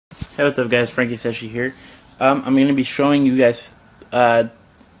Hey, what's up guys, Frankie Seshi here. I'm going to be showing you guys a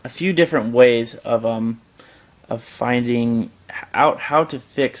few different ways of finding out how to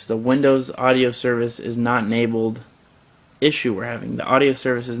fix the Windows audio service is not enabled issue we're having. The audio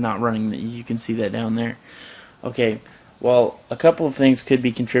service is not running. You can see that down there. Okay, well, a couple of things could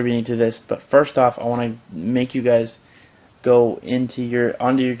be contributing to this, but first off, I want to make you guys go onto your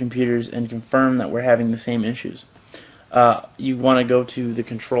computers and confirm that we're having the same issues. You want to go to the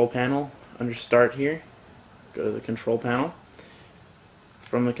control panel under Start here. Go to the control panel.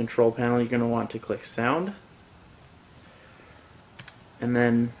 From the control panel, you're going to want to click Sound. And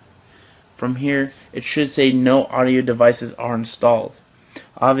then from here, it should say no audio devices are installed.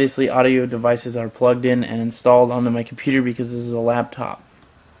 Obviously, audio devices are plugged in and installed onto my computer because this is a laptop.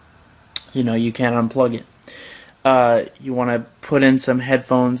 You can't unplug it. You want to put in some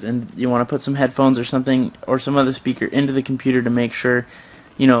headphones, and you want to put some headphones or something or some other speaker into the computer to make sure,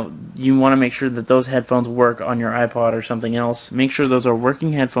 you want to make sure that those headphones work on your iPod or something else. Make sure those are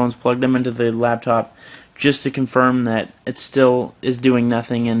working headphones, plug them into the laptop just to confirm that it still is doing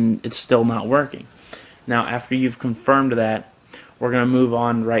nothing and it's still not working. Now, after you've confirmed that, we're going to move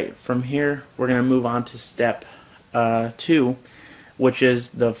on right from here. We're going to move on to step 2, which is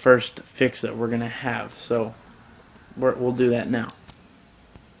the first fix that we're going to have. So we'll do that now.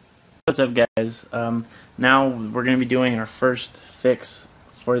 What's up guys? Now we're going to be doing our first fix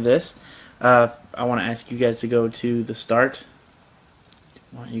for this. I want to ask you guys to go to the Start.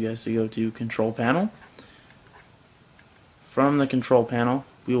 I want you guys to go to Control Panel. From the Control Panel,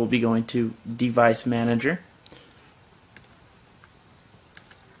 we will be going to Device Manager.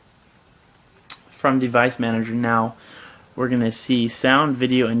 From Device Manager now, we're going to see Sound,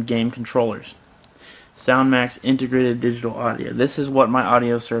 Video, and Game Controllers. SoundMax Integrated Digital Audio. This is what my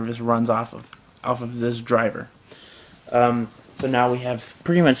audio service runs off of this driver. So now we have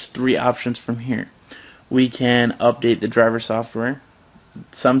pretty much 3 options from here. We can update the driver software.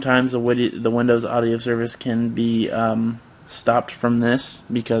 Sometimes the Windows audio service can be stopped from this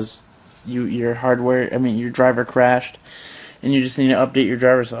because your driver crashed, and you just need to update your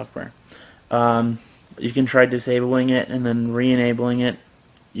driver software. You can try disabling it and then re-enabling it.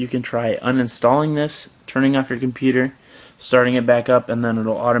 You can try uninstalling this, turning off your computer, starting it back up, and then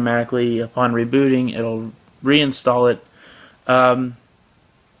it'll automatically, upon rebooting, it'll reinstall it.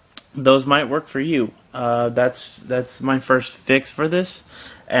 Those might work for you. That's my first fix for this,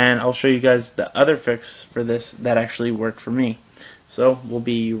 and I'll show you guys the other fix for this that actually worked for me. So we'll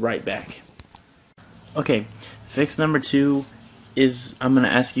be right back. Okay, fix number 2 is I'm going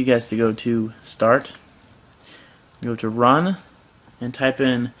to ask you guys to go to Start, go to Run, and type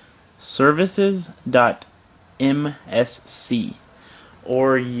in services.msc,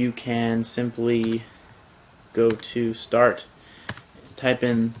 or you can simply go to Start, type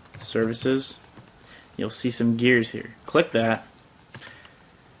in services. You'll see some gears here. Click that,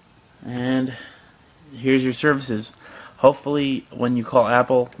 and here's your services. Hopefully when you call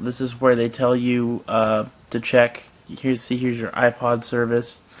Apple, this is where they tell you to check. Here's your iPod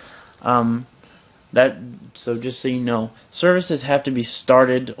service. So just so you know, services have to be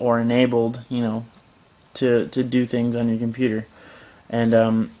started or enabled, to do things on your computer.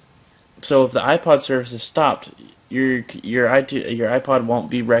 And so if the iPod service is stopped, your iPod won't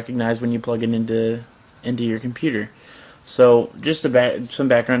be recognized when you plug it into your computer. So just some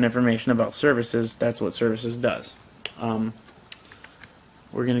background information about services. That's what services does. We're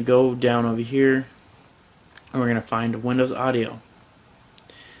gonna go down over here, and we're gonna find Windows Audio.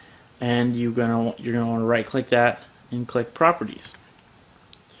 And you're gonna want to right click that and click Properties.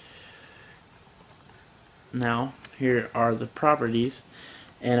 Now here are the properties,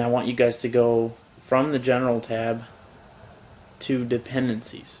 and I want you guys to go from the General tab to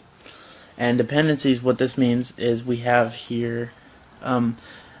Dependencies. And dependencies, what this means is we have here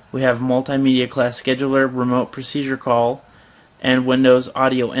we have Multimedia Class Scheduler, Remote Procedure Call, and Windows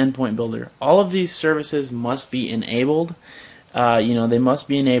Audio Endpoint Builder. All of these services must be enabled. They must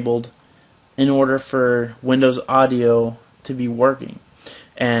be enabled in order for Windows Audio to be working.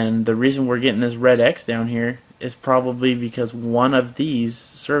 And the reason we're getting this red X down here is probably because one of these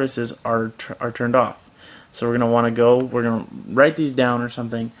services are turned off. So we're going to write these down or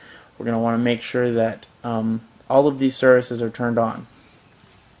something. We're going to want to make sure that all of these services are turned on.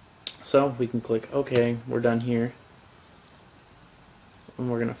 So we can click OK. We're done here.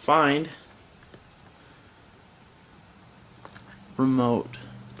 And we're going to find Remote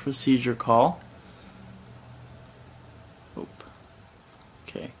Procedure Call.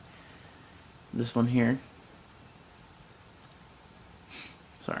 Okay, this one here.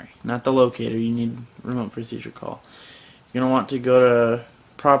 Sorry, not the locator. You need Remote Procedure Call. You're going to want to go to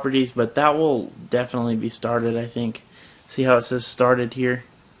properties, but that will definitely be started, I think. See how it says started here?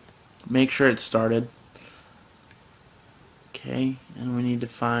 Make sure it's started. Okay, and we need to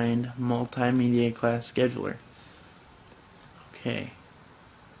find multimedia class scheduler. Okay,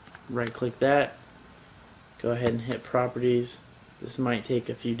 right click that, go ahead and hit properties. This might take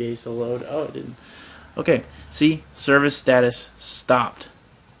a few days to load. Oh, it didn't. Okay, see, service status stopped.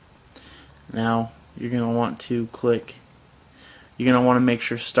 Now you're going to want to click, you're going to want to make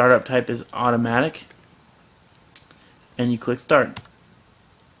sure startup type is automatic, and you click start.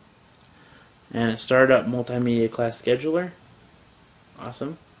 And it started up multimedia class scheduler.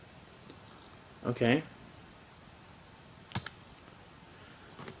 Awesome. Okay.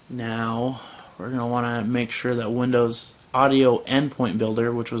 Now we're going to want to make sure that Windows Audio Endpoint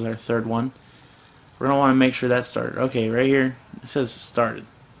Builder, which was our third one, we're going to want to make sure that started. Okay, right here it says started.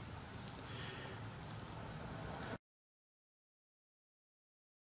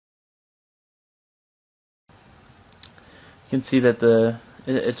 You can see that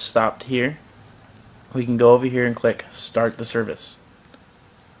it stopped here. We can go over here and click start the service.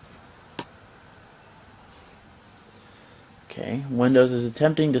 Okay, Windows is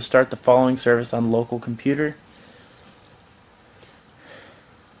attempting to start the following service on local computer.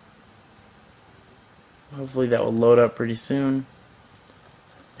 Hopefully that will load up pretty soon,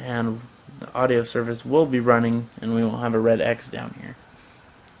 and the audio service will be running, and we won't have a red X down here.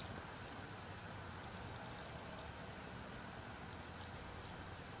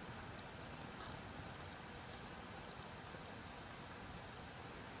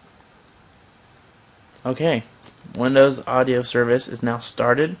 Okay, Windows audio service is now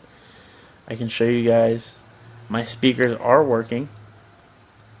started. I can show you guys my speakers are working.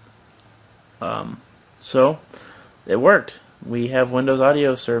 So it worked. We have Windows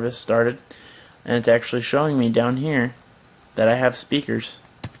audio service started, and it's actually showing me down here that I have speakers.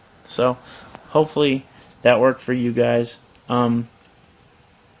 So hopefully that worked for you guys.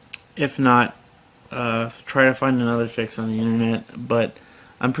 If not, try to find another fix on the internet, but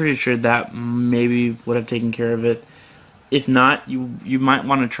I'm pretty sure that maybe would have taken care of it. If not, you might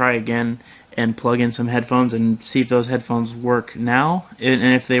want to try again and plug in some headphones and see if those headphones work now. And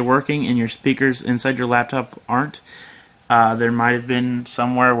if they're working and your speakers inside your laptop aren't, there might have been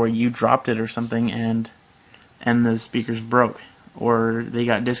somewhere where you dropped it or something and the speakers broke, or they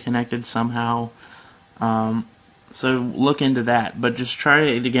got disconnected somehow. So look into that, but just try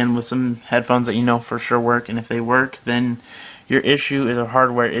it again with some headphones that you know for sure work, and if they work, then your issue is a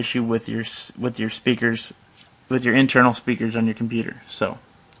hardware issue with your speakers, with your internal speakers on your computer. So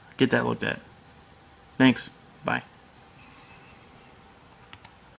get that looked at. Thanks. Bye.